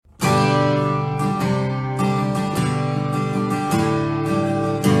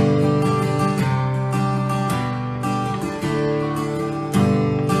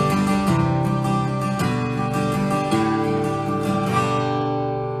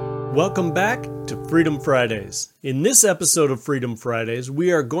Welcome back to Freedom Fridays. In this episode of Freedom Fridays,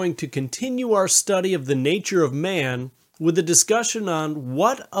 we are going to continue our study of the nature of man with a discussion on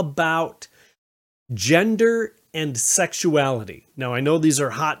what about gender and sexuality. Now, I know these are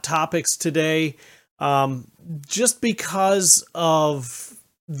hot topics today, just because of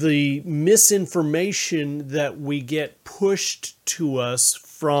the misinformation that we get pushed to us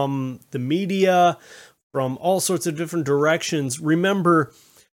from the media, from all sorts of different directions. Remember,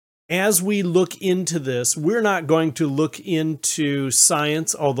 as we look into this, we're not going to look into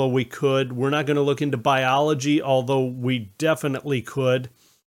science, although we could. We're not going to look into biology, although we definitely could.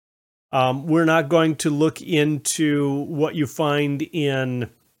 We're not going to look into what you find in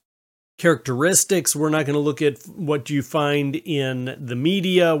characteristics. We're not going to look at what you find in the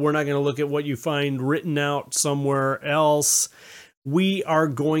media. We're not going to look at what you find written out somewhere else. We are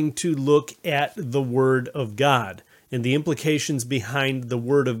going to look at the Word of God and the implications behind the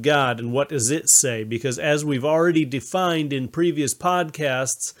Word of God and what does it say? Because as we've already defined in previous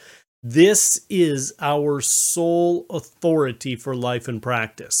podcasts, this is our sole authority for life and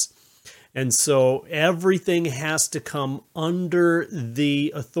practice. And so everything has to come under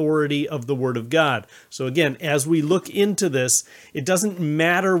the authority of the Word of God. So again, as we look into this, it doesn't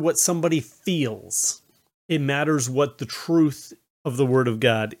matter what somebody feels. It matters what the truth of the Word of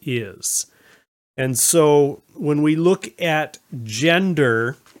God is. And so when we look at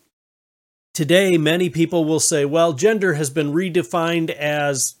gender, today many people will say, well, gender has been redefined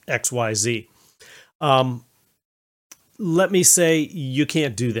as XYZ. Let me say, you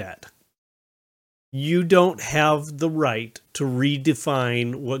can't do that. You don't have the right to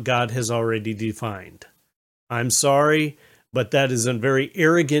redefine what God has already defined. I'm sorry, but that is a very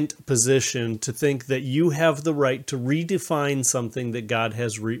arrogant position to think that you have the right to redefine something that God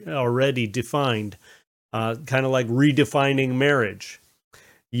has already defined, kind of like redefining marriage.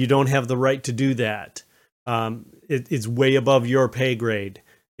 You don't have the right to do that. It's way above your pay grade.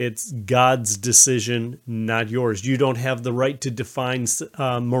 It's God's decision, not yours. You don't have the right to define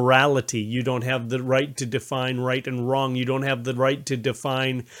morality. You don't have the right to define right and wrong. You don't have the right to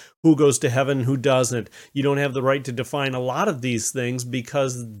define who goes to heaven, who doesn't. You don't have the right to define a lot of these things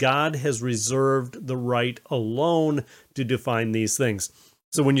because God has reserved the right alone to define these things.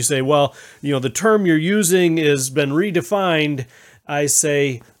 So when you say, well, the term you're using has been redefined, I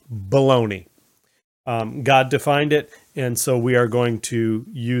say baloney. God defined it, and so we are going to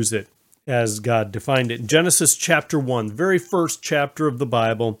use it as God defined it. Genesis chapter 1, very first chapter of the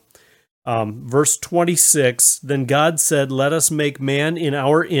Bible, verse 26, then God said, let us make man in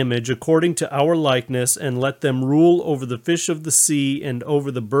our image, according to our likeness, and let them rule over the fish of the sea, and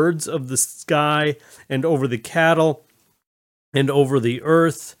over the birds of the sky, and over the cattle, and over the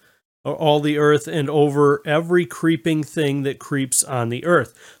earth, all the earth, and over every creeping thing that creeps on the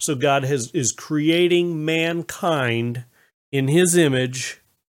earth. So God is creating mankind in his image.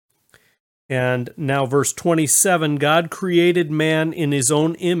 And now verse 27, God created man in his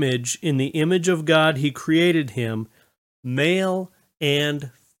own image. In the image of God he created him. Male and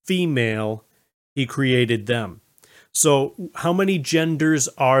female he created them. So how many genders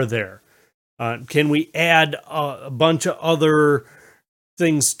are there? Can we add a bunch of other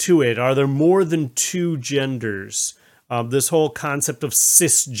things to it? Are there more than two genders? This whole concept of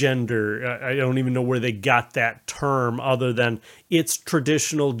cisgender, I don't even know where they got that term other than it's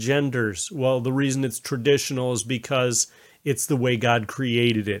traditional genders. Well, the reason it's traditional is because it's the way God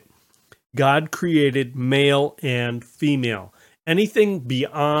created it. God created male and female. Anything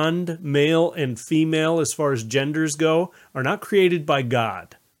beyond male and female as far as genders go are not created by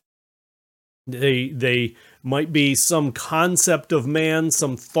God. They might be some concept of man,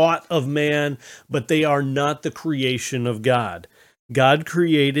 some thought of man, but they are not the creation of God. God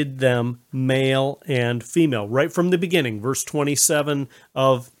created them male and female right from the beginning, verse 27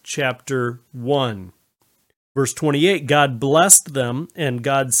 of chapter 1. Verse 28, God blessed them, and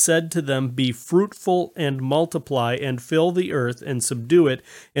God said to them, be fruitful and multiply, and fill the earth, and subdue it,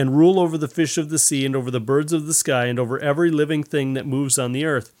 and rule over the fish of the sea, and over the birds of the sky, and over every living thing that moves on the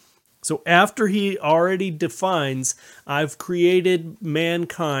earth. So after he already defines, I've created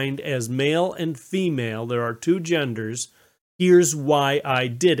mankind as male and female, there are two genders, here's why I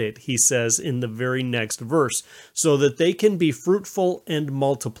did it, he says in the very next verse, so that they can be fruitful and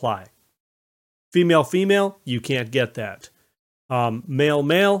multiply. Female, female, you can't get that. Male,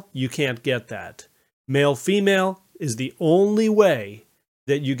 male, you can't get that. Male, female is the only way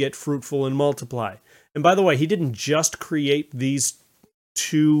that you get fruitful and multiply. And by the way, he didn't just create these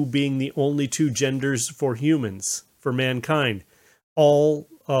two being the only two genders for humans, for mankind. All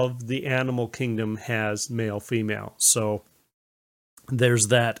of the animal kingdom has male, female. So there's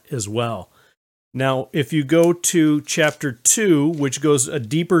that as well. Now, if you go to chapter 2, which goes a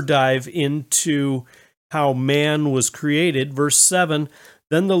deeper dive into how man was created, verse 7,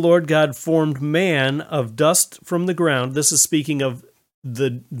 then the Lord God formed man of dust from the ground. This is speaking of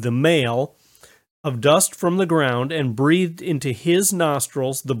the male, of dust from the ground, and breathed into his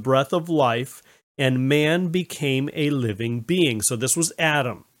nostrils the breath of life, and man became a living being. So this was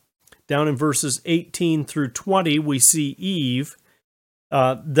Adam. Down in verses 18 through 20, we see Eve.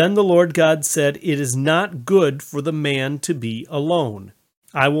 Then the Lord God said, "It is not good for the man to be alone.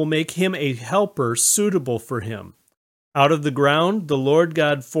 I will make him a helper suitable for him." Out of the ground the Lord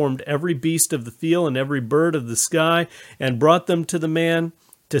God formed every beast of the field and every bird of the sky, and brought them to the man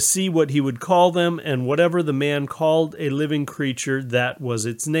to see what he would call them, and whatever the man called a living creature, that was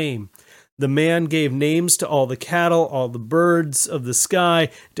its name. The man gave names to all the cattle, all the birds of the sky,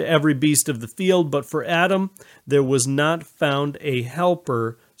 to every beast of the field, but for Adam there was not found a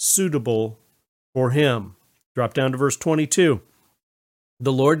helper suitable for him. Drop down to verse 22.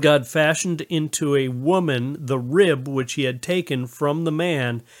 The Lord God fashioned into a woman the rib which he had taken from the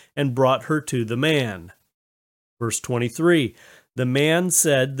man, and brought her to the man. Verse 23. The man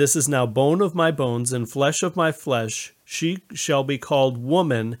said, "This is now bone of my bones and flesh of my flesh. She shall be called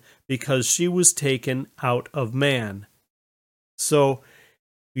woman, because she was taken out of man." So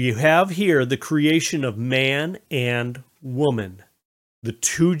you have here the creation of man and woman. The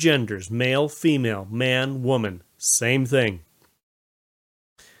two genders, male, female, man, woman, same thing.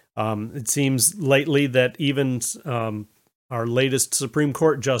 It seems lately that even our latest Supreme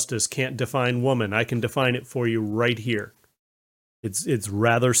Court justice can't define woman. I can define it for you right here. It's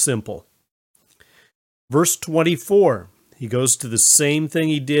rather simple. Verse 24, he goes to the same thing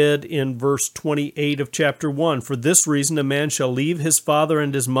he did in verse 28 of chapter 1. For this reason a man shall leave his father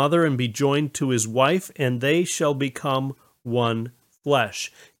and his mother and be joined to his wife, and they shall become one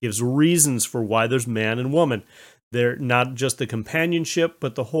flesh. Gives reasons for why there's man and woman. They're not just the companionship,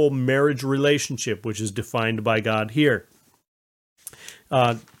 but the whole marriage relationship, which is defined by God here.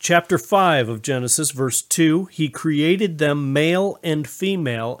 Chapter 5 of Genesis, verse 2, he created them male and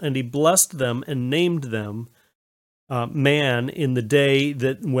female, and he blessed them and named them man in the day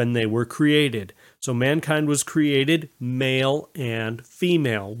that when they were created. So mankind was created male and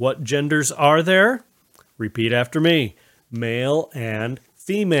female. What genders are there? Repeat after me. Male and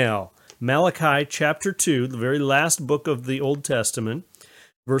female. Malachi chapter 2, the very last book of the Old Testament,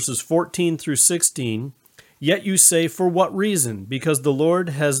 verses 14 through 16. Yet you say, for what reason? Because the Lord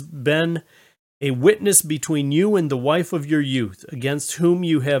has been a witness between you and the wife of your youth, against whom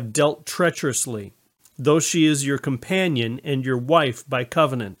you have dealt treacherously, though she is your companion and your wife by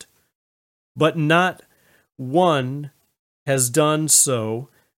covenant. But not one has done so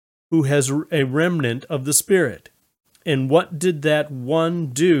who has a remnant of the Spirit. And what did that one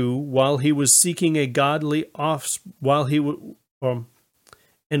do while he was seeking a godly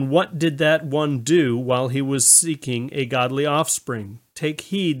And what did that one do while he was seeking a godly offspring? Take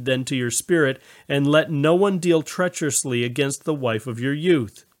heed then to your spirit, and let no one deal treacherously against the wife of your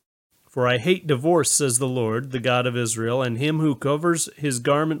youth. For I hate divorce, says the Lord, the God of Israel, and him who covers his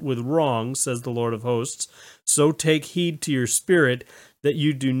garment with wrong, says the Lord of hosts. So take heed to your spirit, that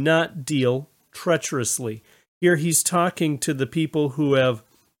you do not deal treacherously. Here he's talking to the people who have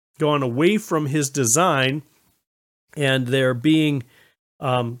gone away from his design, and they're being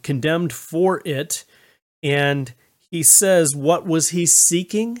condemned for it. And he says, what was he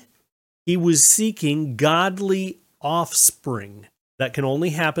seeking? He was seeking godly offspring. That can only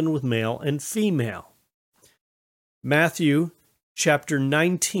happen with male and female. Matthew chapter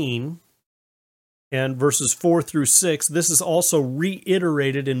 19 and verses 4 through 6. This is also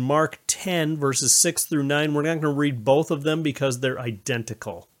reiterated in Mark 10, verses 6 through 9. We're not going to read both of them because they're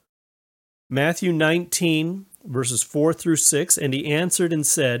identical. Matthew 19, verses 4 through 6, and he answered and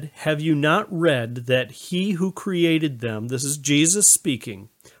said, have you not read that he who created them, this is Jesus speaking,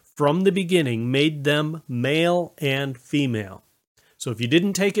 from the beginning made them male and female? So if you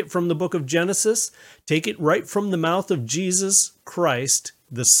didn't take it from the book of Genesis, take it right from the mouth of Jesus Christ,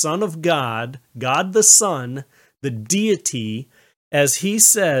 the Son of God, God the Son, the deity, as he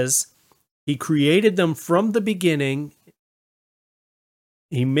says, he created them from the beginning.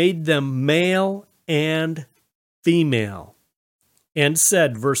 He made them male and female, and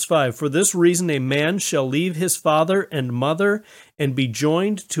said, verse 5, for this reason a man shall leave his father and mother and be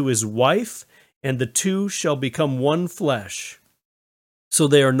joined to his wife, and the two shall become one flesh. So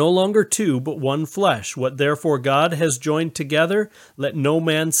they are no longer two, but one flesh. What therefore God has joined together, let no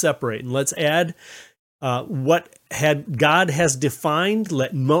man separate. And let's add what God has defined,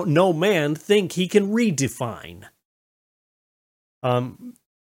 let no man think he can redefine.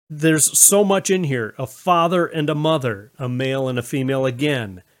 There's so much in here. A father and a mother, a male and a female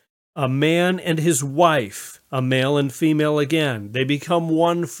again. A man and his wife, a male and female again. They become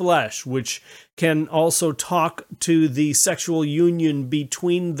one flesh, which can also talk to the sexual union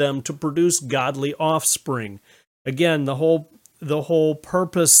between them to produce godly offspring. Again, the whole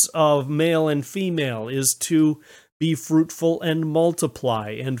purpose of male and female is to be fruitful and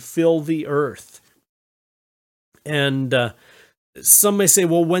multiply and fill the earth. And some may say,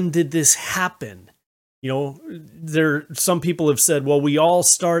 well, when did this happen? Some people have said, well, we all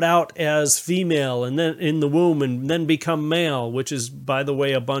start out as female and then in the womb and then become male, which is, by the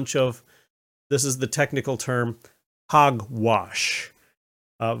way, this is the technical term, hogwash.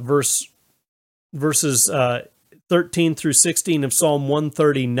 Verses 13 through 16 of Psalm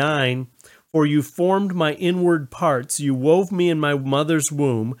 139, for you formed my inward parts, you wove me in my mother's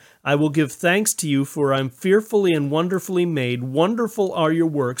womb. I will give thanks to you, for I'm fearfully and wonderfully made. Wonderful are your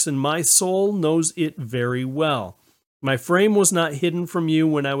works, and my soul knows it very well. My frame was not hidden from you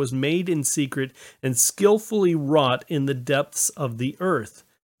when I was made in secret and skillfully wrought in the depths of the earth.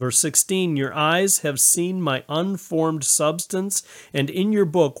 Verse 16, your eyes have seen my unformed substance, and in your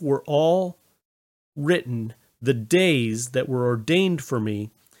book were all written the days that were ordained for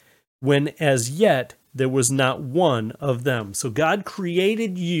me, when as yet there was not one of them. So God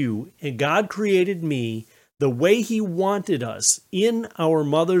created you and God created me the way he wanted us in our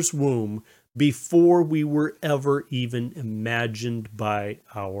mother's womb before we were ever even imagined by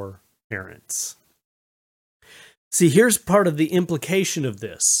our parents. See, here's part of the implication of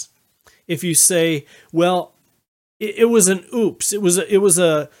this. If you say, well, it was an oops, it was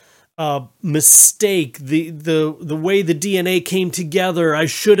a mistake, the way the DNA came together, I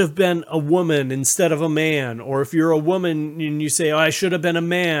should have been a woman instead of a man. Or if you're a woman and you say, oh, I should have been a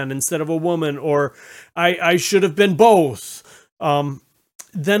man instead of a woman, or I should have been both,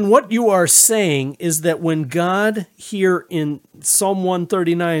 then what you are saying is that when God here in Psalm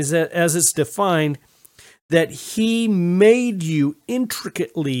 139, as it's defined, that he made you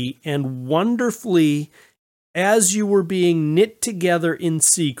intricately and wonderfully as you were being knit together in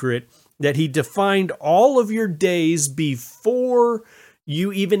secret, that he defined all of your days before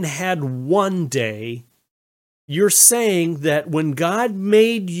you even had one day. You're saying that when God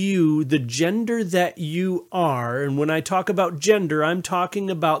made you the gender that you are, and when I talk about gender, I'm talking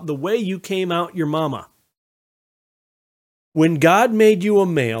about the way you came out your mama. When God made you a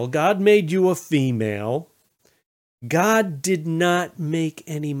male, God made you a female, God did not make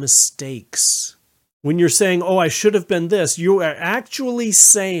any mistakes. When you're saying, oh, I should have been this, you are actually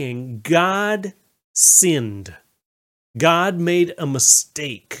saying God sinned. God made a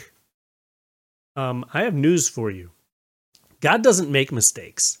mistake. I have news for you. God doesn't make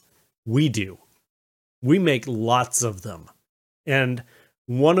mistakes. We do. We make lots of them. And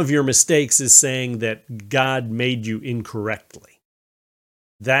one of your mistakes is saying that God made you incorrectly.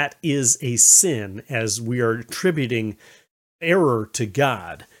 That is a sin, as we are attributing error to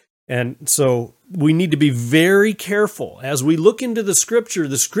God. And so we need to be very careful. As we look into the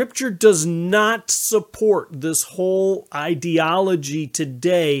scripture does not support this whole ideology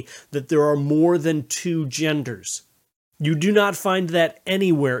today that there are more than two genders. You do not find that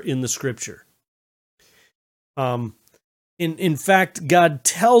anywhere in the scripture. In fact, God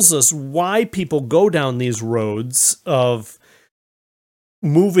tells us why people go down these roads of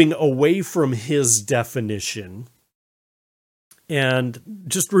moving away from his definition. And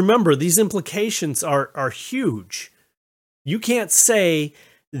just remember, these implications are huge. You can't say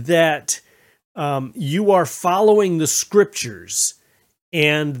that you are following the scriptures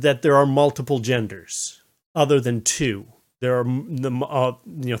and that there are multiple genders other than two. There are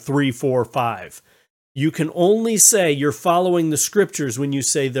 3, 4, 5. You can only say you're following the scriptures when you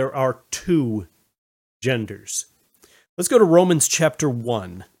say there are two genders. Let's go to Romans chapter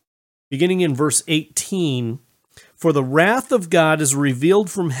 1, beginning in verse 18. For the wrath of God is revealed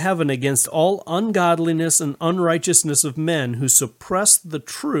from heaven against all ungodliness and unrighteousness of men who suppress the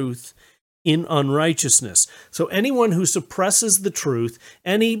truth in unrighteousness. So anyone who suppresses the truth,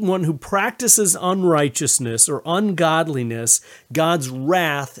 anyone who practices unrighteousness or ungodliness, God's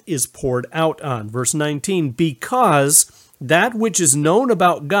wrath is poured out on. Verse 19, because that which is known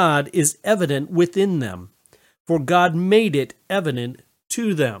about God is evident within them, for God made it evident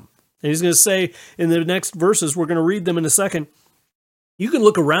to them. And he's going to say in the next verses, we're going to read them in a second, you can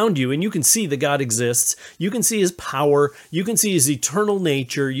look around you and you can see that God exists. You can see his power. You can see his eternal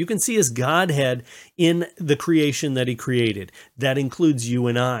nature. You can see his Godhead in the creation that he created. That includes you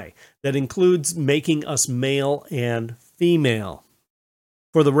and I. That includes making us male and female.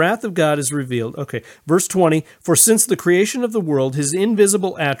 For the wrath of God is revealed. Okay, verse 20. For since the creation of the world, his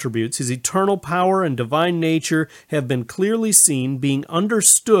invisible attributes, his eternal power and divine nature have been clearly seen, being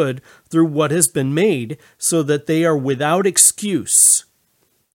understood through what has been made, so that they are without excuse.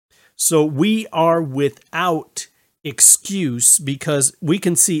 So we are without excuse because we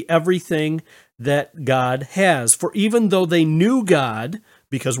can see everything that God has. For even though they knew God,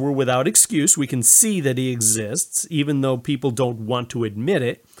 because we're without excuse, we can see that he exists, even though people don't want to admit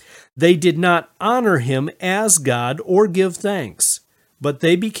it, they did not honor him as God or give thanks, but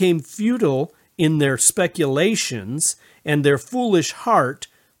they became futile in their speculations, and their foolish heart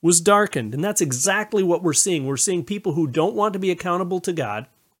was darkened. And that's exactly what we're seeing. We're seeing people who don't want to be accountable to God,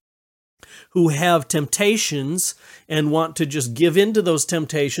 who have temptations and want to just give in to those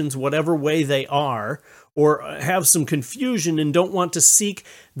temptations whatever way they are, or have some confusion and don't want to seek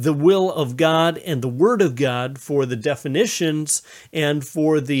the will of God and the Word of God for the definitions and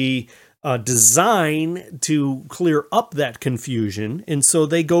for the design to clear up that confusion. And so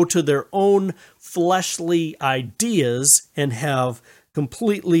they go to their own fleshly ideas and have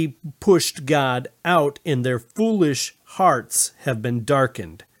completely pushed God out, and their foolish hearts have been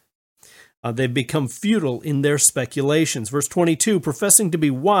darkened. They've become futile in their speculations. Verse 22, professing to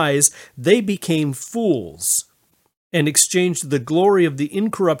be wise, they became fools and exchanged the glory of the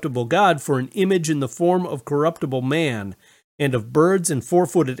incorruptible God for an image in the form of corruptible man and of birds and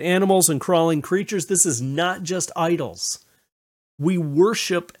four-footed animals and crawling creatures. This is not just idols. We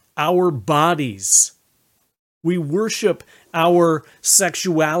worship our bodies. We worship our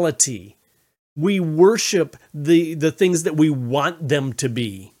sexuality. We worship the things that we want them to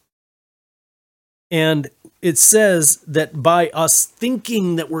be. And it says that by us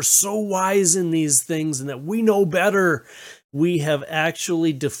thinking that we're so wise in these things and that we know better, we have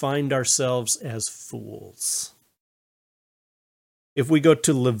actually defined ourselves as fools. If we go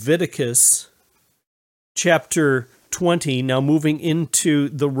to Leviticus chapter 20, now moving into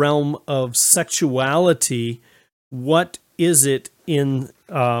the realm of sexuality, what is it in,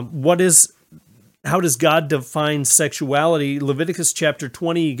 how does God define sexuality? Leviticus chapter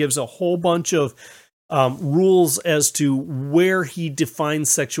 20 gives a whole bunch of rules as to where he defines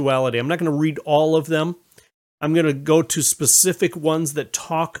sexuality. I'm not going to read all of them. I'm going to go to specific ones that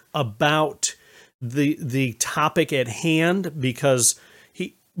talk about the topic at hand,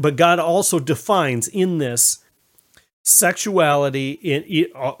 but God also defines in this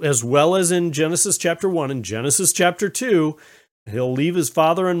sexuality as well as in Genesis chapter 1 and Genesis chapter 2. He'll leave his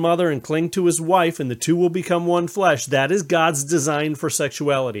father and mother and cling to his wife, and the two will become one flesh. That is God's design for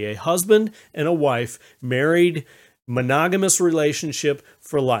sexuality. A husband and a wife, married, monogamous relationship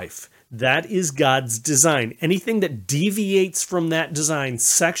for life. That is God's design. Anything that deviates from that design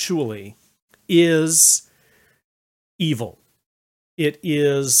sexually is evil. It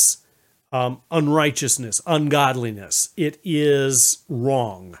is unrighteousness, ungodliness. It is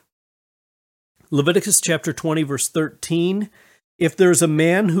wrong. Leviticus chapter 20, verse 13. If there's a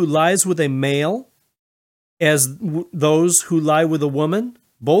man who lies with a male, as those who lie with a woman,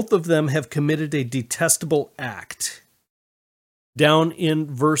 both of them have committed a detestable act. Down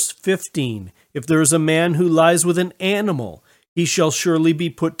in verse 15, if there is a man who lies with an animal, he shall surely be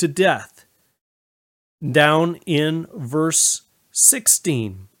put to death. Down in verse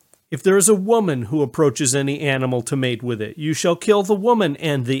 16, if there is a woman who approaches any animal to mate with it, you shall kill the woman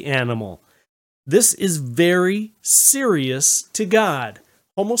and the animal. This is very serious to God.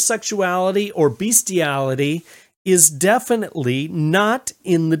 Homosexuality or bestiality is definitely not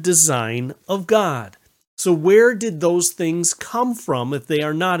in the design of God. So where did those things come from if they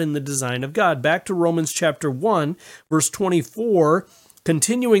are not in the design of God? Back to Romans chapter 1, verse 24,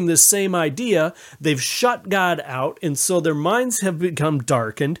 continuing this same idea, they've shut God out, and so their minds have become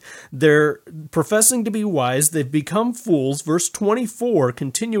darkened. They're professing to be wise. They've become fools. Verse 24,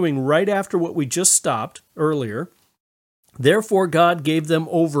 continuing right after what we just stopped earlier. Therefore God gave them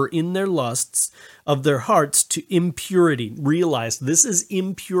over in their lusts of their hearts to impurity. Realize this is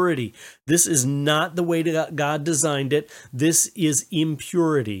impurity. This is not the way that God designed it. This is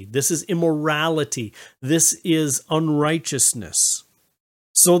impurity. This is immorality. This is unrighteousness.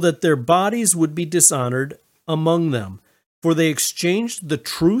 So that their bodies would be dishonored among them. For they exchanged the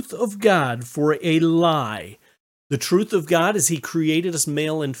truth of God for a lie. The truth of God is he created us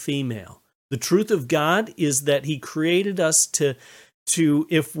male and female. The truth of God is that he created us to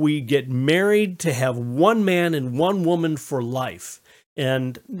if we get married, to have one man and one woman for life.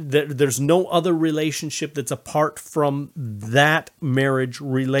 And there's no other relationship that's apart from that marriage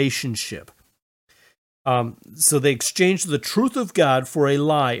relationship. So they exchanged the truth of God for a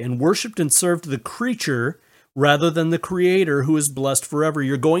lie and worshipped and served the creature rather than the Creator who is blessed forever.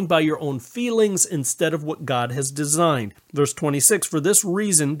 You're going by your own feelings instead of what God has designed. Verse 26, for this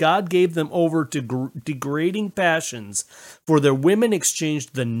reason, God gave them over to degrading passions, for their women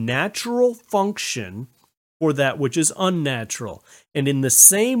exchanged the natural function for that which is unnatural. And in the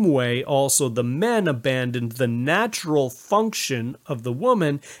same way, also the men abandoned the natural function of the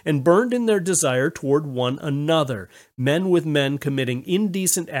woman and burned in their desire toward one another, men with men committing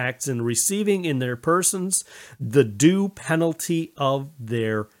indecent acts and receiving in their persons the due penalty of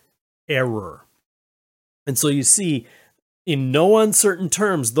their error. And so you see, in no uncertain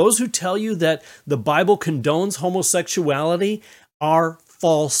terms, those who tell you that the Bible condones homosexuality are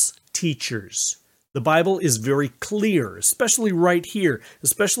false teachers. The Bible is very clear, especially right here,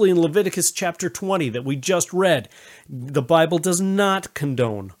 especially in Leviticus chapter 20 that we just read. The Bible does not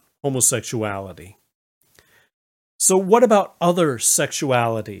condone homosexuality. So what about other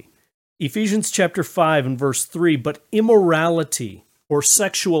sexuality? Ephesians chapter 5 and verse 3, but immorality or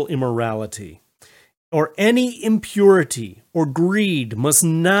sexual immorality or any impurity or greed must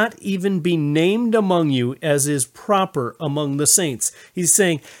not even be named among you as is proper among the saints. He's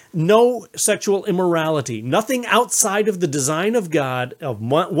saying no sexual immorality, nothing outside of the design of God of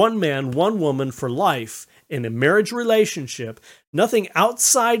one man, one woman for life in a marriage relationship, nothing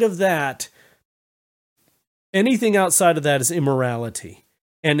outside of that, anything outside of that is immorality.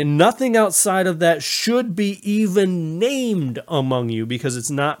 And nothing outside of that should be even named among you because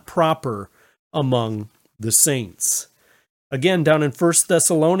it's not proper among the saints. Again, down in 1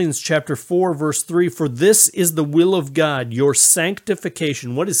 Thessalonians chapter 4, verse 3, for this is the will of God, your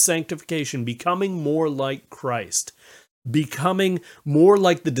sanctification. What is sanctification? Becoming more like Christ. Becoming more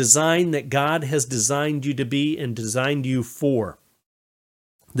like the design that God has designed you to be and designed you for.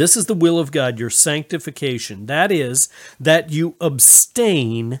 This is the will of God, your sanctification. That is, that you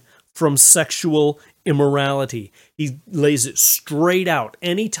abstain from sexual immorality. He lays it straight out.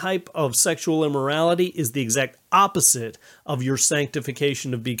 Any type of sexual immorality is the exact opposite of your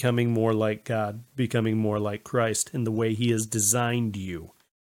sanctification of becoming more like God, becoming more like Christ in the way He has designed you.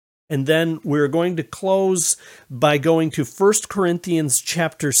 And then we're going to close by going to 1 Corinthians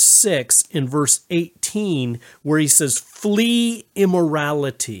chapter 6 in verse 18, where he says, flee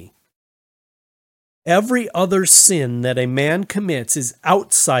immorality. Every other sin that a man commits is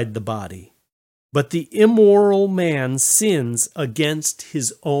outside the body, but the immoral man sins against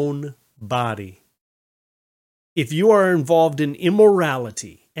his own body. If you are involved in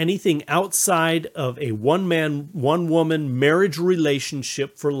immorality, anything outside of a one-man, one-woman marriage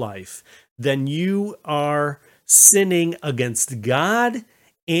relationship for life, then you are sinning against God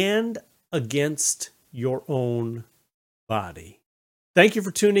and against your own body. Thank you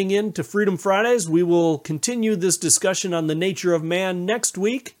for tuning in to Freedom Fridays. We will continue this discussion on the nature of man next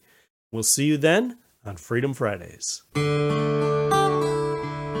week. We'll see you then on Freedom Fridays.